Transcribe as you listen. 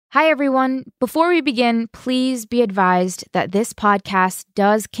Hi, everyone. Before we begin, please be advised that this podcast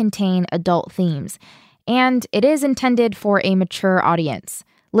does contain adult themes, and it is intended for a mature audience.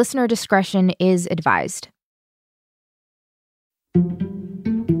 Listener discretion is advised.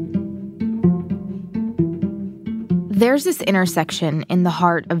 There's this intersection in the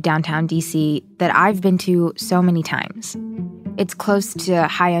heart of downtown DC that I've been to so many times. It's close to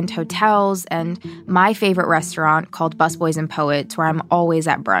high-end hotels and my favorite restaurant called Busboys and Poets, where I'm always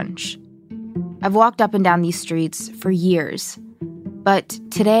at brunch. I've walked up and down these streets for years, but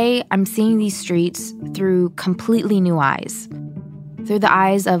today I'm seeing these streets through completely new eyes, through the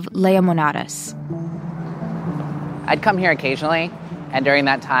eyes of Leah Monares. I'd come here occasionally, and during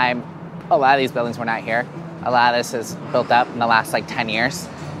that time, a lot of these buildings were not here. A lot of this is built up in the last 10 years.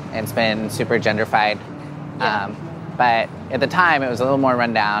 It's been super gentrified. Yeah. But at the time, it was a little more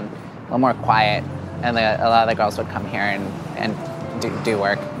rundown, a little more quiet, and a lot of the girls would come here and do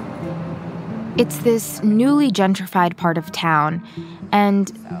work. It's this newly gentrified part of town,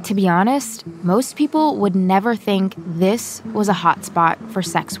 and to be honest, most people would never think this was a hotspot for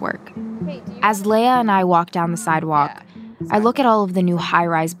sex work. As Leah and I walk down the sidewalk, I look at all of the new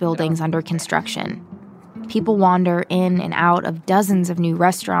high-rise buildings under construction. People wander in and out of dozens of new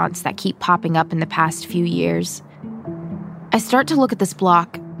restaurants that keep popping up in the past few years. I start to look at this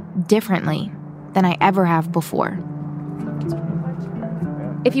block differently than I ever have before.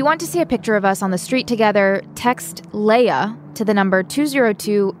 If you want to see a picture of us on the street together, text Leah to the number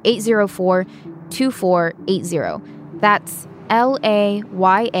 202-804-2480. That's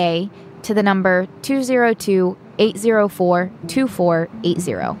LAYA to the number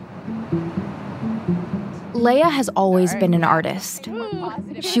 202-804-2480. Leah has always been an artist.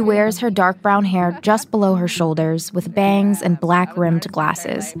 She wears her dark brown hair just below her shoulders with bangs and black-rimmed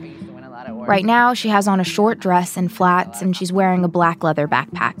glasses. Right now, she has on a short dress and flats, and she's wearing a black leather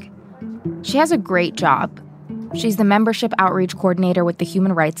backpack. She has a great job. She's the membership outreach coordinator with the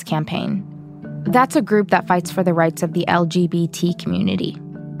Human Rights Campaign. That's a group that fights for the rights of the LGBT community.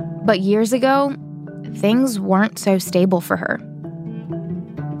 But years ago, things weren't so stable for her.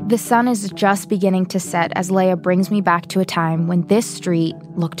 The sun is just beginning to set as Leah brings me back to a time when this street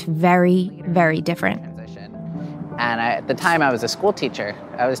looked very, very different. And at the time, I was a school teacher.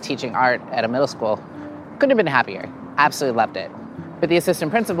 I was teaching art at a middle school. Couldn't have been happier. Absolutely loved it. But the assistant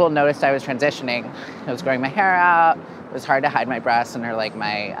principal noticed I was transitioning. I was growing my hair out. It was hard to hide my breasts under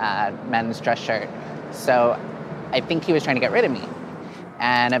my men's dress shirt. So I think he was trying to get rid of me.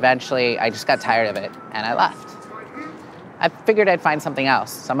 And eventually, I just got tired of it, and I left. I figured I'd find something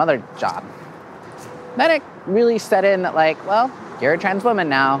else, some other job. Then it really set in that well, you're a trans woman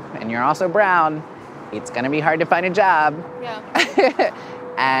now, and you're also brown. It's gonna be hard to find a job. Yeah.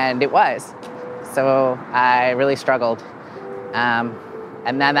 And it was. So I really struggled. And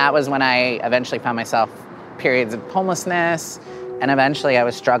then that was when I eventually found myself periods of homelessness, and eventually I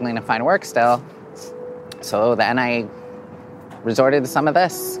was struggling to find work still. So then I resorted to some of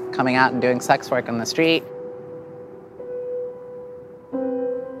this, coming out and doing sex work on the street.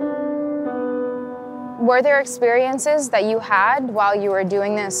 Were there experiences that you had while you were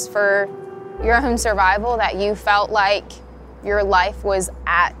doing this for your own survival that you felt like your life was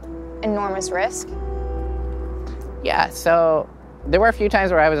at enormous risk? Yeah, so there were a few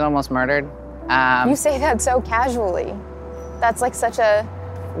times where I was almost murdered. You say that so casually. That's such a...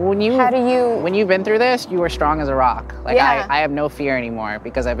 When you've been through this, you are strong as a rock. Yeah. I have no fear anymore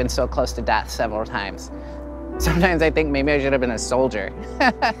because I've been so close to death several times. Sometimes I think maybe I should have been a soldier.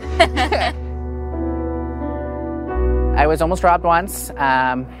 I was almost robbed once.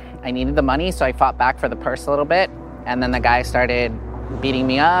 I needed the money, so I fought back for the purse a little bit. And then the guy started beating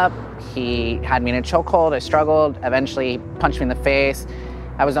me up. He had me in a chokehold. I struggled. Eventually, he punched me in the face.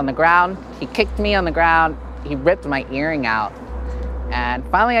 I was on the ground. He kicked me on the ground. He ripped my earring out. And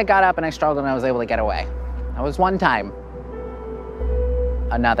finally, I got up and I struggled and I was able to get away. That was one time.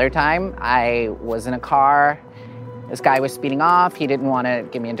 Another time, I was in a car. This guy was speeding off. He didn't want to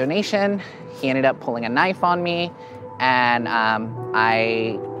give me a donation. He ended up pulling a knife on me. And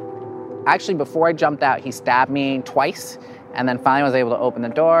before I jumped out, he stabbed me twice, and then finally was able to open the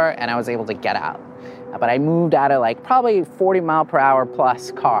door, and I was able to get out. But I moved out of probably 40 mile per hour plus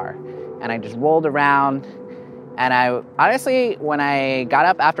car, and I just rolled around. And I honestly, when I got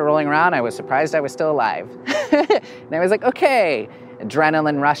up after rolling around, I was surprised I was still alive. And I was like, okay,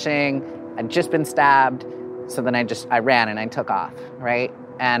 adrenaline rushing. I'd just been stabbed, so then I ran and I took off, right?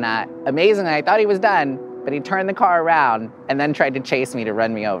 And amazingly, I thought he was done. But he turned the car around and then tried to chase me to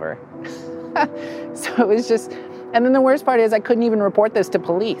run me over. So it was just, and then the worst part is I couldn't even report this to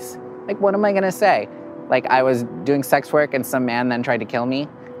police. What am I gonna say? I was doing sex work and some man then tried to kill me.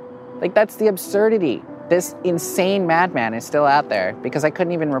 Like, that's the absurdity. This insane madman is still out there because I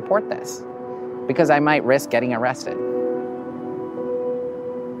couldn't even report this, because I might risk getting arrested.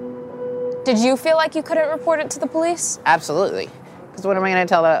 Did you feel like you couldn't report it to the police? Absolutely. Because what am I going to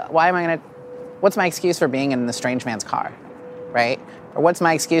tell what's my excuse for being in the strange man's car, right? Or what's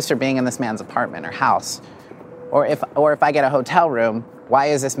my excuse for being in this man's apartment or house? Or if I get a hotel room, why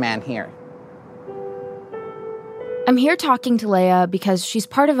is this man here? I'm here talking to Leah because she's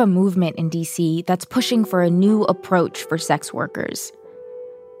part of a movement in DC that's pushing for a new approach for sex workers.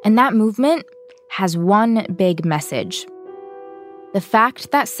 And that movement has one big message. The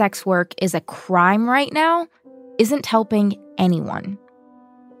fact that sex work is a crime right now isn't helping anyone.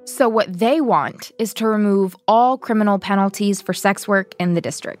 So what they want is to remove all criminal penalties for sex work in the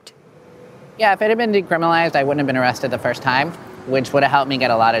district. Yeah, if it had been decriminalized, I wouldn't have been arrested the first time, which would have helped me get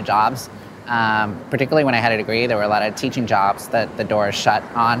a lot of jobs. Particularly when I had a degree, there were a lot of teaching jobs that the door is shut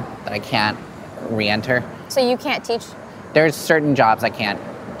on that I can't re-enter. So you can't teach? There's certain jobs I can't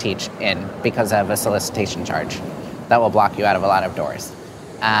teach in because of a solicitation charge that will block you out of a lot of doors.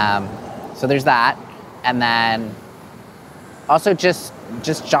 So there's that. And then also just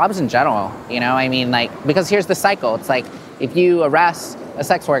jobs in general, I mean, like, because here's the cycle. It's like, if you arrest a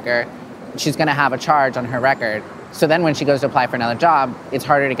sex worker, she's going to have a charge on her record. So then when she goes to apply for another job, it's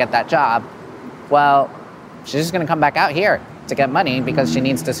harder to get that job. Well, she's just going to come back out here to get money because she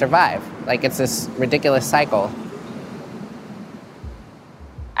needs to survive. Like, it's this ridiculous cycle.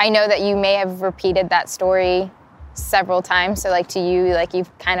 I know that you may have repeated that story several times. So, like, to you, like,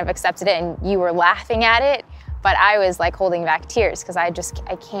 you've kind of accepted it and you were laughing at it. But I was, like, holding back tears because I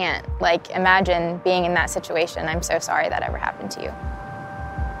can't, like, imagine being in that situation. I'm so sorry that ever happened to you.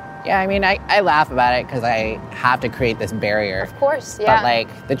 Yeah, I mean, I laugh about it because I have to create this barrier. Of course, yeah. But,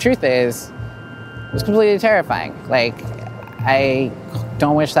 like, the truth is, it was completely terrifying. Like, I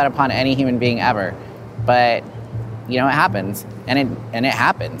don't wish that upon any human being ever. But, it happens. And it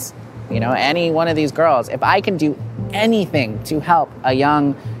happens. Any one of these girls, if I can do anything to help a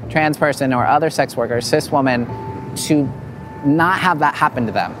young trans person or other sex worker, cis woman, to not have that happen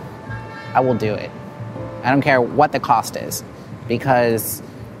to them, I will do it. I don't care what the cost is, because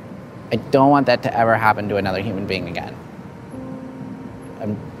I don't want that to ever happen to another human being again.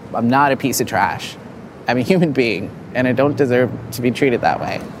 I'm not a piece of trash. I'm a human being, and I don't deserve to be treated that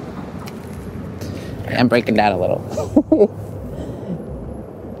way. I'm breaking down a little.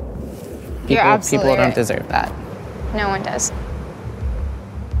 You're absolutely people don't right. deserve that. No one does.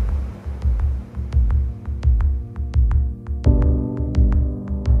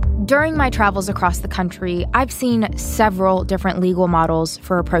 During my travels across the country, I've seen several different legal models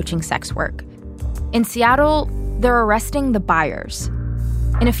for approaching sex work. In Seattle, they're arresting the buyers.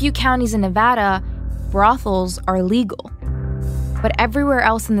 In a few counties in Nevada, brothels are legal. But everywhere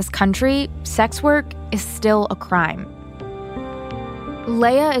else in this country, sex work is still a crime.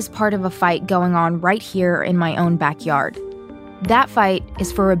 Leah is part of a fight going on right here in my own backyard. That fight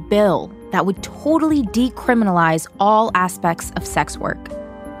is for a bill that would totally decriminalize all aspects of sex work.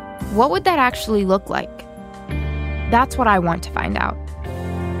 What would that actually look like? That's what I want to find out.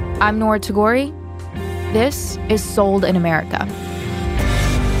 I'm Noura Tagouri. This is Sold in America.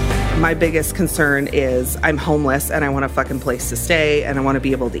 My biggest concern is I'm homeless and I want a fucking place to stay and I want to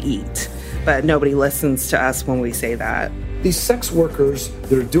be able to eat. But nobody listens to us when we say that. These sex workers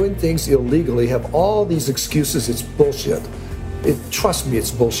that are doing things illegally have all these excuses. It's bullshit. Trust me,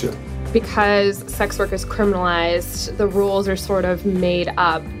 it's bullshit. Because sex work is criminalized, the rules are sort of made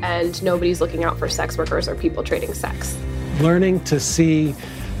up and nobody's looking out for sex workers or people trading sex. Learning to see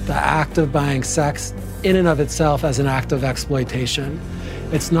the act of buying sex in and of itself as an act of exploitation.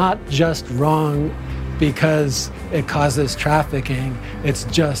 It's not just wrong because it causes trafficking. It's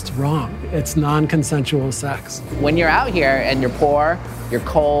just wrong. It's non-consensual sex. When you're out here and you're poor, you're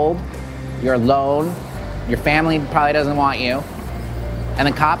cold, you're alone, your family probably doesn't want you, and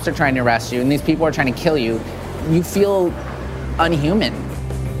the cops are trying to arrest you, and these people are trying to kill you, you feel unhuman.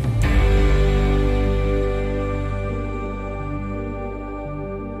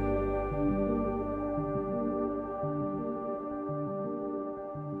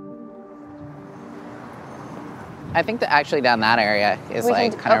 I think that actually down that area is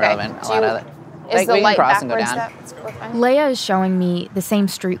kind of relevant. Is the we can light cross and go backwards down. Leah is showing me the same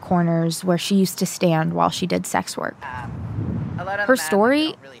street corners where she used to stand while she did sex work. Her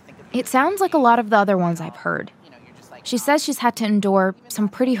story, it sounds like a lot of the other ones I've heard. She says she's had to endure some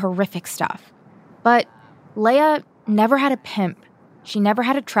pretty horrific stuff. But Leah never had a pimp. She never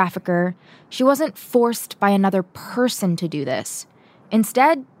had a trafficker. She wasn't forced by another person to do this.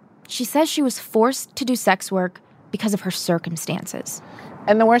 Instead, she says she was forced to do sex work because of her circumstances.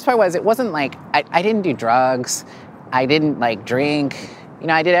 And the worst part was, it wasn't like, I didn't do drugs. I didn't like drink. You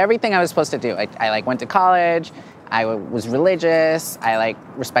know, I did everything I was supposed to do. I like went to college. I was religious. I like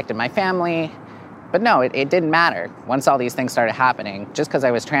respected my family. But no, it didn't matter. Once all these things started happening, just because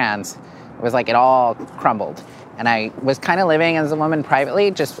I was trans, it was like it all crumbled. And I was kind of living as a woman privately,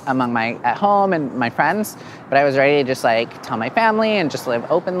 just among at home and my friends. But I was ready to just like tell my family and just live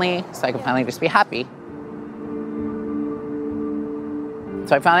openly so I could finally just be happy.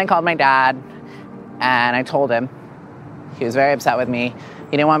 So I finally called my dad and I told him. He was very upset with me.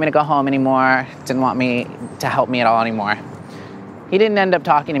 He didn't want me to go home anymore, didn't want me to help me at all anymore. He didn't end up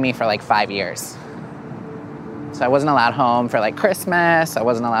talking to me for like 5 years. So I wasn't allowed home for like Christmas. I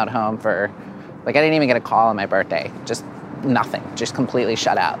wasn't allowed home for, like, I didn't even get a call on my birthday. Just nothing, just completely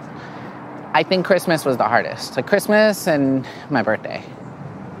shut out. I think Christmas was the hardest. Like Christmas and my birthday.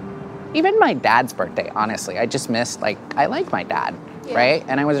 Even my dad's birthday, honestly. I just missed, like, I like my dad, right?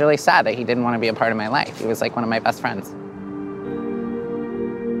 And I was really sad that he didn't want to be a part of my life. He was like one of my best friends.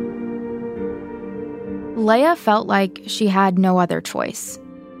 Leah felt like she had no other choice.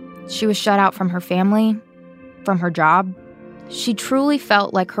 She was shut out from her family, from her job. She truly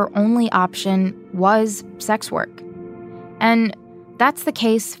felt like her only option was sex work. And that's the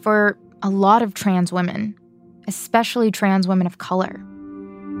case for a lot of trans women, especially trans women of color.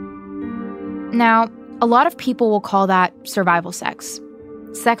 Now, a lot of people will call that survival sex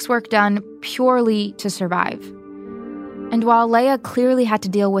work done purely to survive. And while Leah clearly had to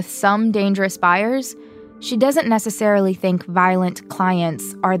deal with some dangerous buyers, she doesn't necessarily think violent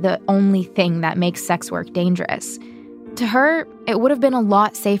clients are the only thing that makes sex work dangerous. To her, it would have been a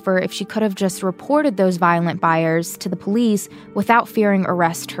lot safer if she could have just reported those violent buyers to the police without fearing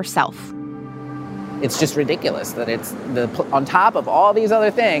arrest herself. It's just ridiculous that on top of all these other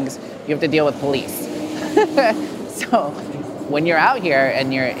things, you have to deal with police. So when you're out here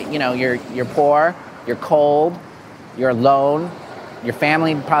and you're poor, you're cold, you're alone, your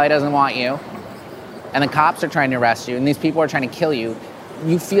family probably doesn't want you, and the cops are trying to arrest you, and these people are trying to kill you,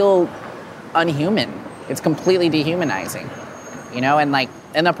 you feel unhuman. It's completely dehumanizing, and like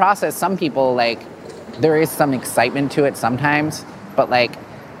in the process, some people, like, there is some excitement to it sometimes, but like,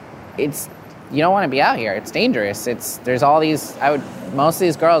 you don't want to be out here. It's dangerous. There's all these, most of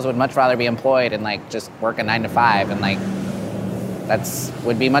these girls would much rather be employed and like just work a 9 to 5, and like,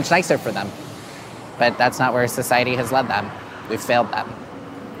 would be much nicer for them. But that's not where society has led them. We've failed them,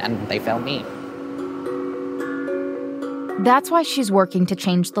 and they failed me. That's why she's working to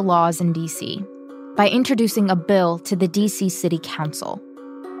change the laws in D.C. by introducing a bill to the D.C. City Council.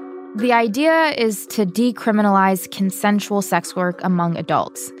 The idea is to decriminalize consensual sex work among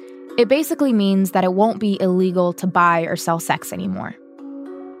adults. It basically means that it won't be illegal to buy or sell sex anymore.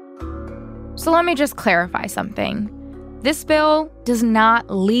 So let me just clarify something. This bill does not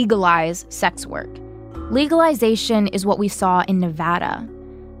legalize sex work. Legalization is what we saw in Nevada.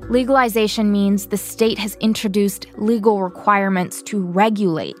 Legalization means the state has introduced legal requirements to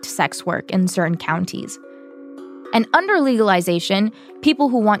regulate sex work in certain counties. And under legalization, people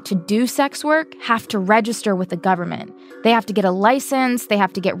who want to do sex work have to register with the government. They have to get a license, they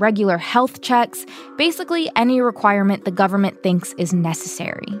have to get regular health checks, basically any requirement the government thinks is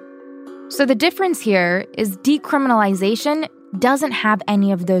necessary. So the difference here is decriminalization doesn't have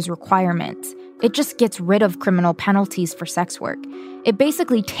any of those requirements. It just gets rid of criminal penalties for sex work. It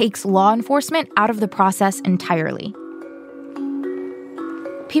basically takes law enforcement out of the process entirely.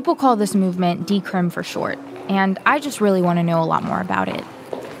 People call this movement Decrim for short, and I just really want to know a lot more about it.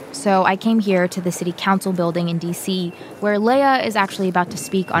 So I came here to the City Council building in D.C., where Leah is actually about to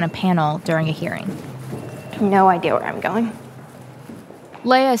speak on a panel during a hearing. I have no idea where I'm going.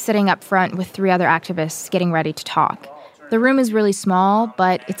 Leah is sitting up front with 3 other activists getting ready to talk. The room is really small,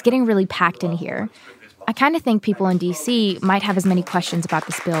 but it's getting really packed in here. I kind of think people in D.C. might have as many questions about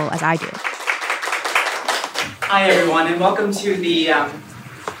this bill as I do. Hi, everyone, and welcome to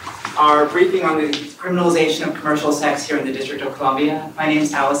our briefing on the criminalization of commercial sex here in the District of Columbia. My name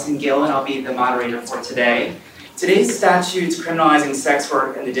is Allison Gill, and I'll be the moderator for today. Today's statutes criminalizing sex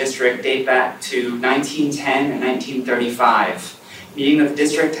work in the district date back to 1910 and 1935. Meaning that the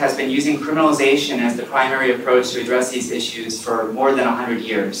district has been using criminalization as the primary approach to address these issues for more than 100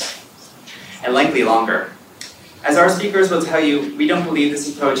 years, and likely longer. As our speakers will tell you, we don't believe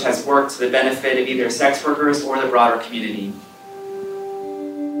this approach has worked to the benefit of either sex workers or the broader community.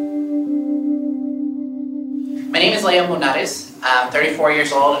 My name is Leah Munares. I'm 34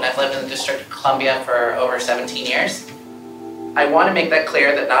 years old, and I've lived in the District of Columbia for over 17 years. I want to make that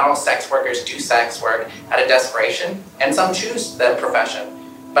clear that not all sex workers do sex work out of desperation, and some choose the profession.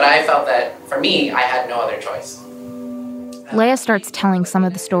 But I felt that, for me, I had no other choice. Leah starts telling some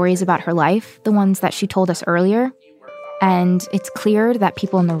of the stories about her life, the ones that she told us earlier, and it's clear that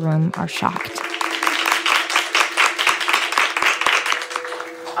people in the room are shocked.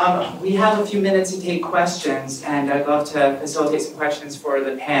 We have a few minutes to take questions, and I'd love to facilitate some questions for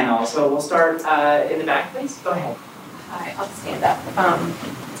the panel. So we'll start in the back, please. Go ahead. Hi, I'll stand up.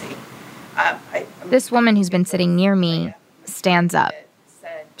 This woman who's been sitting near me stands up.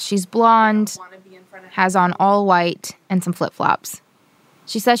 She's blonde, has on all white, and some flip-flops.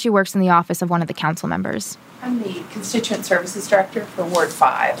 She says she works in the office of one of the council members. I'm the Constituent Services Director for Ward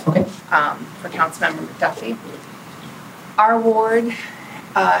 5, for Councilmember McDuffie. Our ward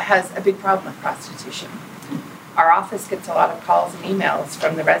has a big problem with prostitution. Our office gets a lot of calls and emails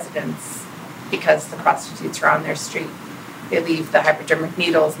from the residents because the prostitutes are on their street. They leave the hypodermic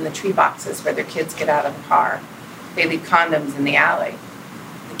needles in the tree boxes where their kids get out of the car. They leave condoms in the alley.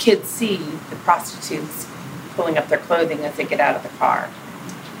 The kids see the prostitutes pulling up their clothing as they get out of the car.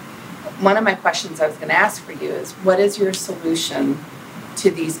 One of my questions I was going to ask for you is, what is your solution to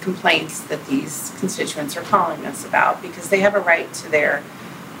these complaints that these constituents are calling us about? Because they have a right to their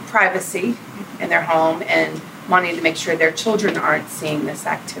privacy in their home and wanting to make sure their children aren't seeing this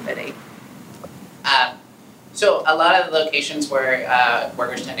activity. So a lot of the locations where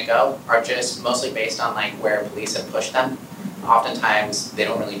workers tend to go are just mostly based on like where police have pushed them. Oftentimes they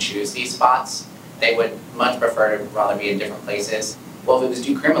don't really choose these spots. They would much prefer to rather be in different places. Well, if it was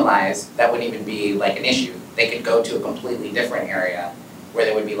decriminalized, that wouldn't even be like an issue. They could go to a completely different area where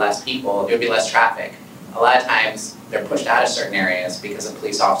there would be less people, there would be less traffic. A lot of times they're pushed out of certain areas because the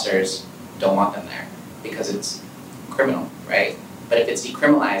police officers don't want them there because it's criminal, right? But if it's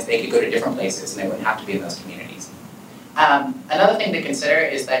decriminalized, they could go to different places and they wouldn't have to be in those communities. Another thing to consider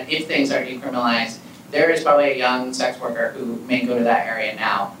is that if things are decriminalized, there is probably a young sex worker who may go to that area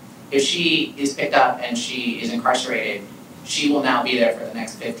now. If she is picked up and she is incarcerated, she will now be there for the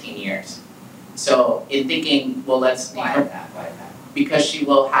next 15 years. So in thinking, well, Why is that? Because she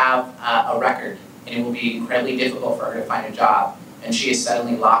will have a record and it will be incredibly difficult for her to find a job, and she is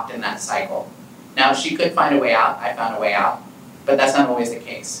suddenly locked in that cycle. Now, she could find a way out. I found a way out. But that's not always the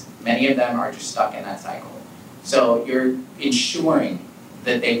case. Many of them are just stuck in that cycle. So you're ensuring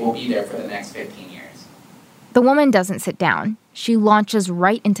that they will be there for the next 15 years. The woman doesn't sit down. She launches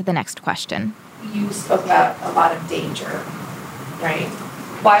right into the next question. You spoke about a lot of danger, right?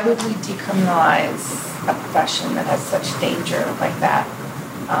 Why would we decriminalize a profession that has such danger like that?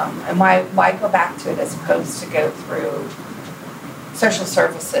 And why go back to it as opposed to go through social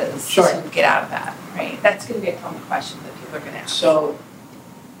services to get out of that, right? That's going to be a common question that people are going to ask. So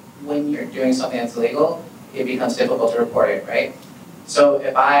when you're doing something that's illegal, it becomes difficult to report it, right? So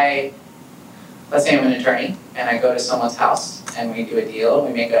if let's say I'm an attorney and I go to someone's house and we do a deal,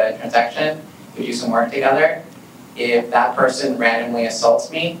 we make a transaction, we do some work together, if that person randomly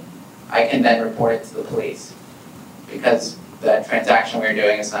assaults me, I can then report it to the police because the transaction we're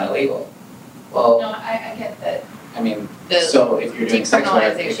doing is not illegal. Well, no, I get that. I mean, so if you're doing sex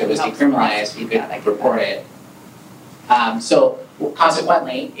work, if it was decriminalized, you could report it. So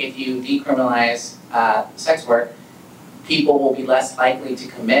consequently, if you decriminalize sex work, people will be less likely to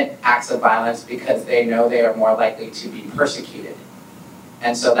commit acts of violence because they know they are more likely to be persecuted.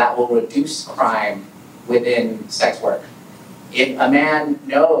 And so that will reduce crime within sex work. If a man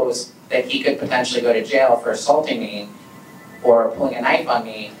knows that he could potentially go to jail for assaulting me or pulling a knife on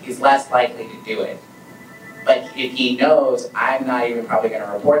me, he's less likely to do it. But if he knows I'm not even probably going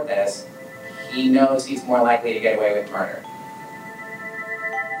to report this, he knows he's more likely to get away with murder.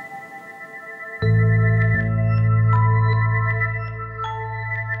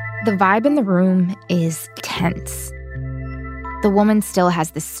 The vibe in the room is tense. The woman still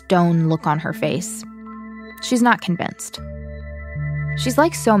has this stone look on her face. She's not convinced. She's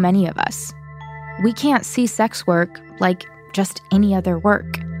like so many of us. We can't see sex work like just any other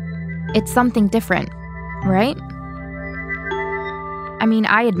work. It's something different, right? I mean,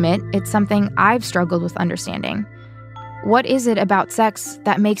 I admit it's something I've struggled with understanding. What is it about sex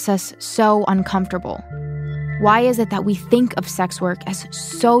that makes us so uncomfortable? Why is it that we think of sex work as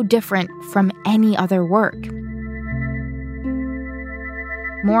so different from any other work?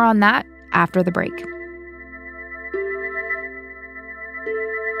 More on that after the break.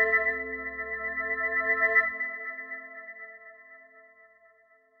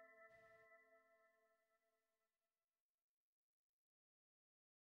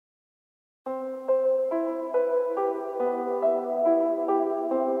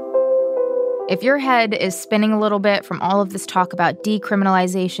 If your head is spinning a little bit from all of this talk about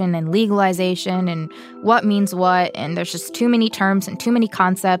decriminalization and legalization and what means what, and there's just too many terms and too many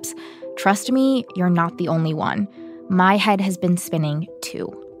concepts, trust me, you're not the only one. my head has been spinning too.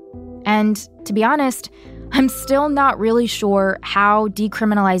 And to be honest, I'm still not really sure how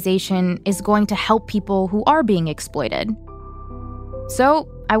decriminalization is going to help people who are being exploited. So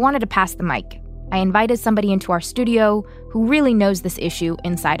I wanted to pass the mic. I invited somebody into our studio who really knows this issue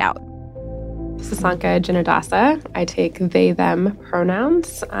inside out. Sasanka Jinadasa. I take they, them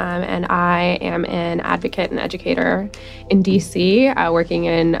pronouns, and I am an advocate and educator in D.C., working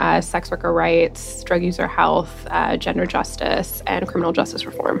in sex worker rights, drug user health, gender justice, and criminal justice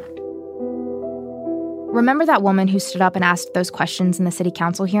reform. Remember that woman who stood up and asked those questions in the city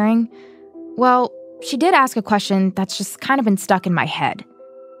council hearing? Well, she did ask a question that's just kind of been stuck in my head.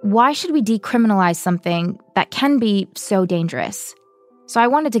 Why should we decriminalize something that can be so dangerous? So I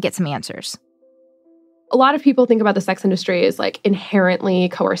wanted to get some answers. A lot of people think about the sex industry as like inherently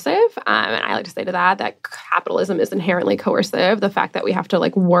coercive. And I like to say to that capitalism is inherently coercive. The fact that we have to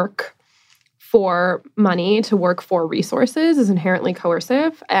like work for money, to work for resources is inherently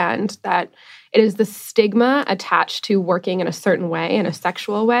coercive. And that it is the stigma attached to working in a certain way, in a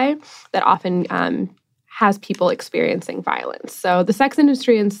sexual way, that often has people experiencing violence. So the sex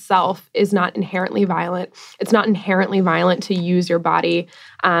industry itself is not inherently violent. It's not inherently violent to use your body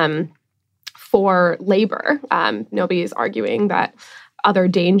for labor. Nobody is arguing that other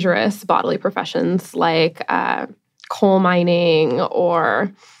dangerous bodily professions like coal mining or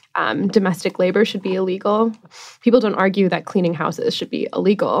domestic labor should be illegal. People don't argue that cleaning houses should be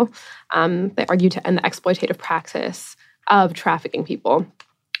illegal. They argue to end the exploitative practice of trafficking people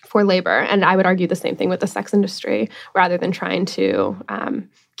for labor. And I would argue the same thing with the sex industry, rather than trying to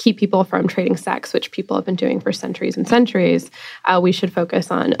keep people from trading sex, which people have been doing for centuries and centuries. We should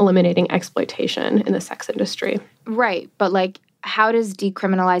focus on eliminating exploitation in the sex industry. Right. But like, how does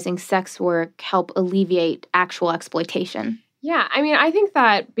decriminalizing sex work help alleviate actual exploitation? Yeah, I mean, I think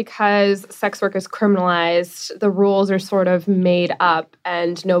that because sex work is criminalized, the rules are sort of made up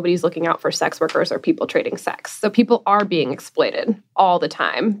and nobody's looking out for sex workers or people trading sex. So people are being exploited all the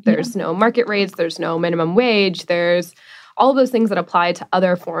time. There's no market rates, there's no minimum wage, there's all of those things that apply to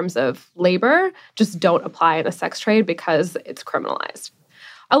other forms of labor just don't apply in the sex trade because it's criminalized.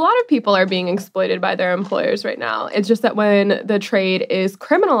 A lot of people are being exploited by their employers right now. It's just that when the trade is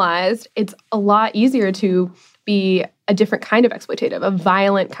criminalized, it's a lot easier to be a different kind of exploitative, a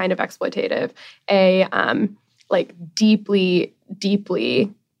violent kind of exploitative, a deeply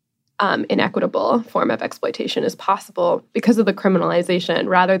inequitable form of exploitation is possible because of the criminalization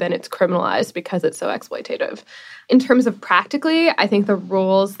rather than it's criminalized because it's so exploitative. In terms of practically, I think the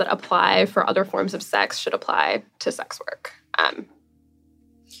rules that apply for other forms of sex should apply to sex work.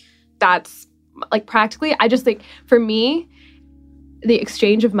 That's like practically, I just think for me, the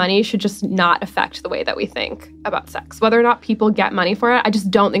exchange of money should just not affect the way that we think about sex. Whether or not people get money for it, I just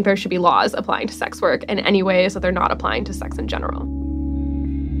don't think there should be laws applying to sex work in any ways that they're not applying to sex in general.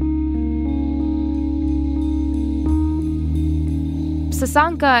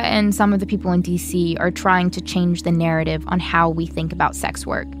 Sasanka and some of the people in D.C. are trying to change the narrative on how we think about sex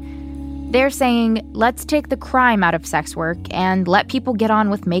work. They're saying, let's take the crime out of sex work and let people get on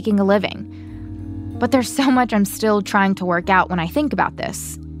with making a living. But there's so much I'm still trying to work out when I think about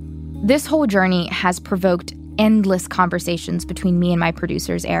this. This whole journey has provoked endless conversations between me and my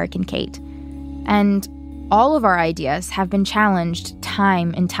producers, Eric and Kate. And all of our ideas have been challenged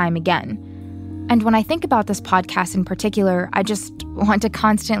time and time again. And when I think about this podcast in particular, I just want to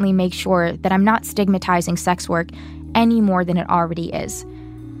constantly make sure that I'm not stigmatizing sex work any more than it already is.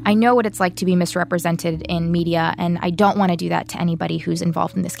 I know what it's like to be misrepresented in media, and I don't want to do that to anybody who's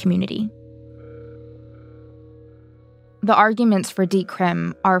involved in this community. The arguments for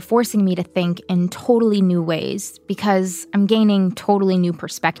decrim are forcing me to think in totally new ways because I'm gaining totally new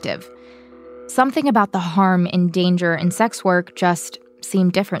perspective. Something about the harm and danger in sex work just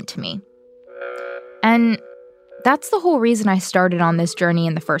seemed different to me. And that's the whole reason I started on this journey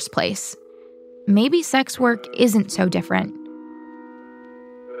in the first place. Maybe sex work isn't so different.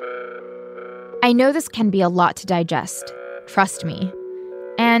 I know this can be a lot to digest, trust me.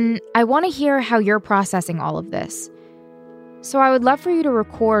 And I want to hear how you're processing all of this. So I would love for you to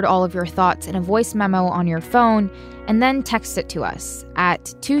record all of your thoughts in a voice memo on your phone and then text it to us at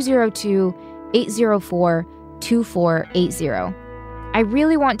 202-804-2480. I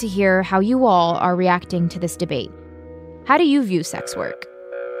really want to hear how you all are reacting to this debate. How do you view sex work?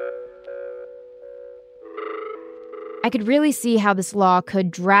 I could really see how this law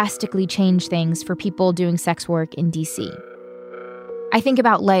could drastically change things for people doing sex work in D.C. I think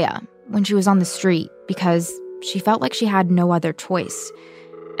about Leia when she was on the street because she felt like she had no other choice.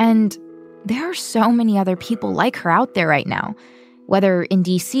 And there are so many other people like her out there right now, whether in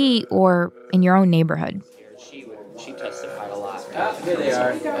D.C. or in your own neighborhood. She testified a lot. Here they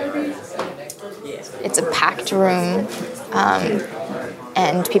are. It's a packed room,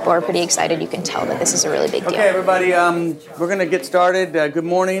 and people are pretty excited. You can tell that this is a really big deal. Okay, everybody, we're going to get started. Good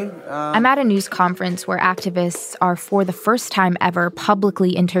morning. I'm at a news conference where activists are, for the first time ever,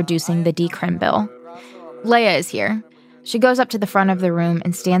 publicly introducing the decrim bill. Leah is here. She goes up to the front of the room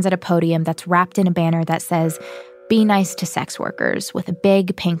and stands at a podium that's wrapped in a banner that says, "Be nice to sex workers," with a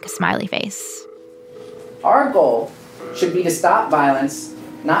big pink smiley face. Our goal should be to stop violence,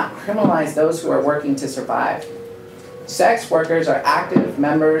 not criminalize those who are working to survive. Sex workers are active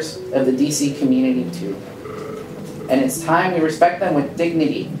members of the DC community too. And it's time we respect them with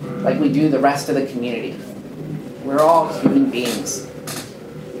dignity, like we do the rest of the community. We're all human beings.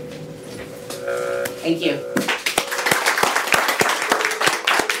 Thank you.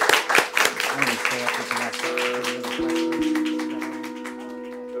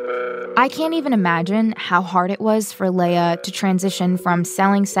 I can't even imagine how hard it was for Leah to transition from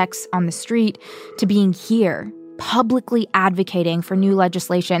selling sex on the street to being here, publicly advocating for new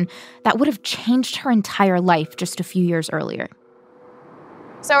legislation that would have changed her entire life just a few years earlier.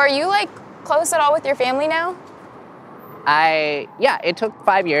 So are you, close at all with your family now? It took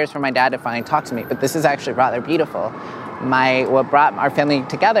 5 years for my dad to finally talk to me, but this is actually rather beautiful. What brought our family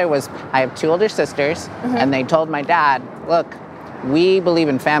together was I have 2 older sisters, and they told my dad, look, we believe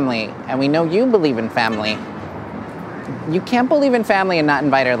in family, and we know you believe in family. You can't believe in family and not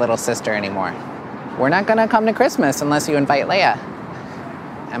invite our little sister anymore. We're not gonna come to Christmas unless you invite Leah.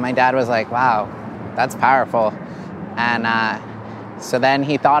 And my dad was like, wow, that's powerful. And so then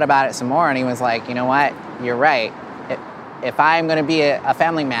he thought about it some more, and he was like, you know what, you're right. If I'm gonna be a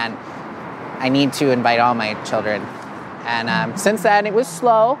family man, I need to invite all my children. And since then, it was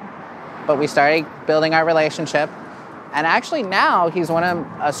slow, but we started building our relationship. And actually now he's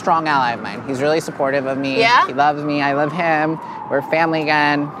a strong ally of mine. He's really supportive of me. Yeah? He loves me. I love him. We're family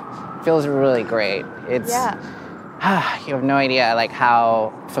again. Feels really great. You have no idea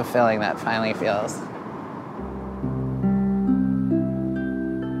how fulfilling that finally feels.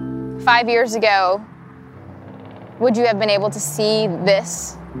 5 years ago, would you have been able to see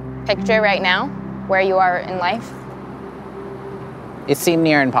this picture right now, where you are in life? It seemed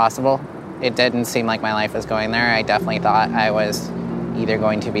near impossible. It didn't seem like my life was going there. I definitely thought I was either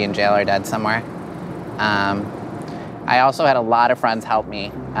going to be in jail or dead somewhere. I also had a lot of friends help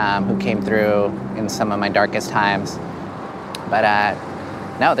me who came through in some of my darkest times. But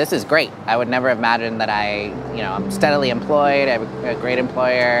no, this is great. I would never have imagined that I'm steadily employed. I have a great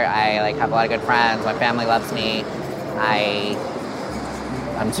employer. I have a lot of good friends. My family loves me.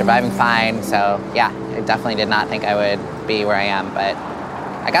 I'm surviving fine. So yeah, I definitely did not think I would be where I am, but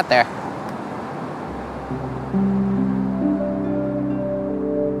I got there.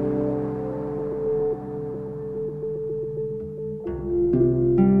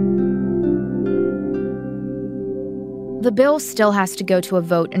 The bill still has to go to a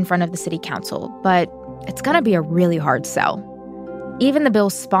vote in front of the city council, but it's going to be a really hard sell. Even the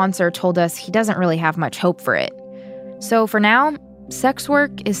bill's sponsor told us he doesn't really have much hope for it. So for now, sex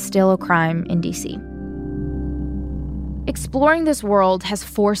work is still a crime in DC. Exploring this world has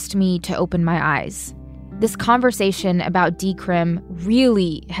forced me to open my eyes. This conversation about decrim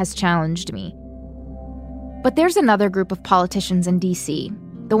really has challenged me. But there's another group of politicians in DC,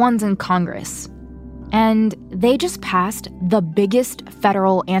 the ones in Congress. And they just passed the biggest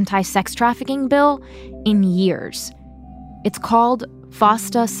federal anti-sex trafficking bill in years. It's called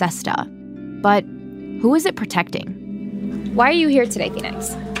FOSTA SESTA. But who is it protecting? Why are you here today,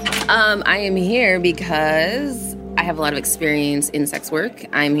 Phoenix? I am here because I have a lot of experience in sex work.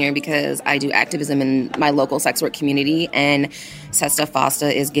 I'm here because I do activism in my local sex work community, and SESTA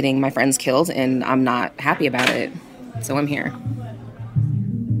FOSTA is getting my friends killed, and I'm not happy about it. So I'm here.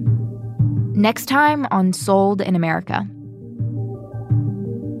 Next time on Sold in America.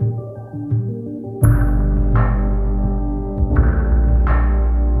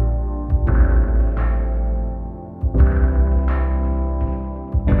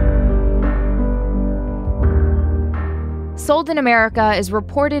 Sold in America is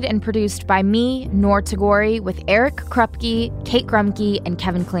reported and produced by me, Noor Tagouri, with Eric Krupke, Kate Grumke, and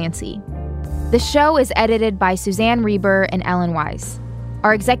Kevin Clancy. The show is edited by Suzanne Reber and Ellen Wise.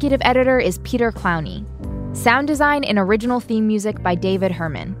 Our executive editor is Peter Clowney. Sound design and original theme music by David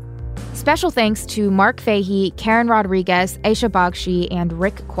Herman. Special thanks to Mark Fahey, Karen Rodriguez, Aisha Bagshi, and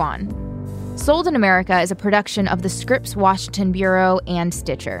Rick Kwan. Sold in America is a production of the Scripps Washington Bureau and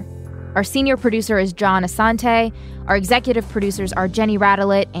Stitcher. Our senior producer is John Asante. Our executive producers are Jenny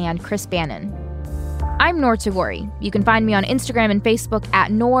Radelet and Chris Bannon. I'm Noor Tagouri. You can find me on Instagram and Facebook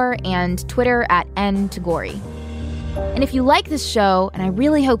at Noor and Twitter at @NTagouri. And if you like this show, and I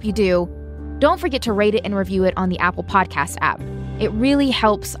really hope you do, don't forget to rate it and review it on the Apple Podcast app. It really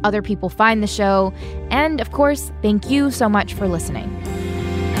helps other people find the show. And, of course, thank you so much for listening.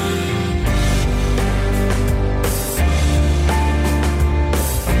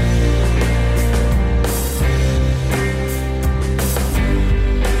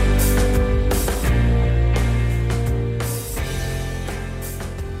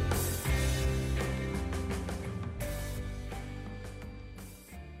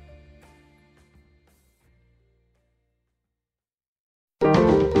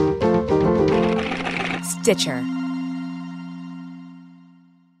 Stitcher.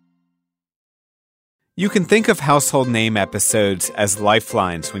 You can think of household name episodes as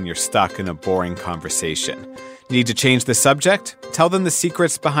lifelines when you're stuck in a boring conversation. Need to change the subject? Tell them the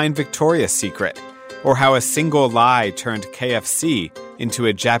secrets behind Victoria's Secret, or how a single lie turned KFC into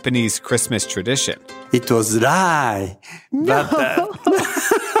a Japanese Christmas tradition. It was a lie, but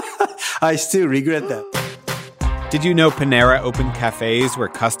I still regret that. Did you know Panera opened cafes where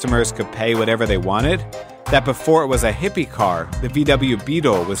customers could pay whatever they wanted? That before it was a hippie car, the VW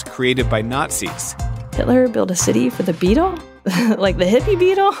Beetle was created by Nazis. Hitler built a city for the Beetle? Like the hippie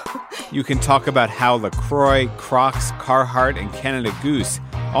Beetle? You can talk about how LaCroix, Crocs, Carhartt, and Canada Goose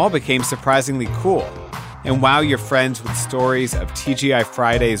all became surprisingly cool. And wow your friends with stories of TGI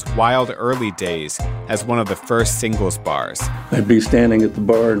Friday's wild early days as one of the first singles bars. I'd be standing at the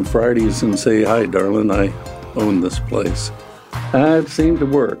bar on Fridays and say, "Hi, darling, I own this place." It seemed to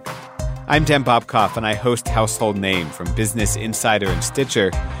work. I'm Dan Bobkoff, and I host Household Name from Business Insider and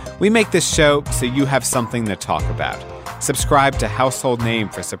Stitcher. We make this show so you have something to talk about. Subscribe to Household Name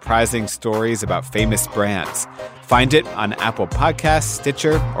for surprising stories about famous brands. Find it on Apple Podcasts,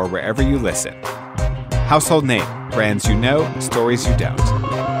 Stitcher, or wherever you listen. Household Name, brands you know, stories you don't.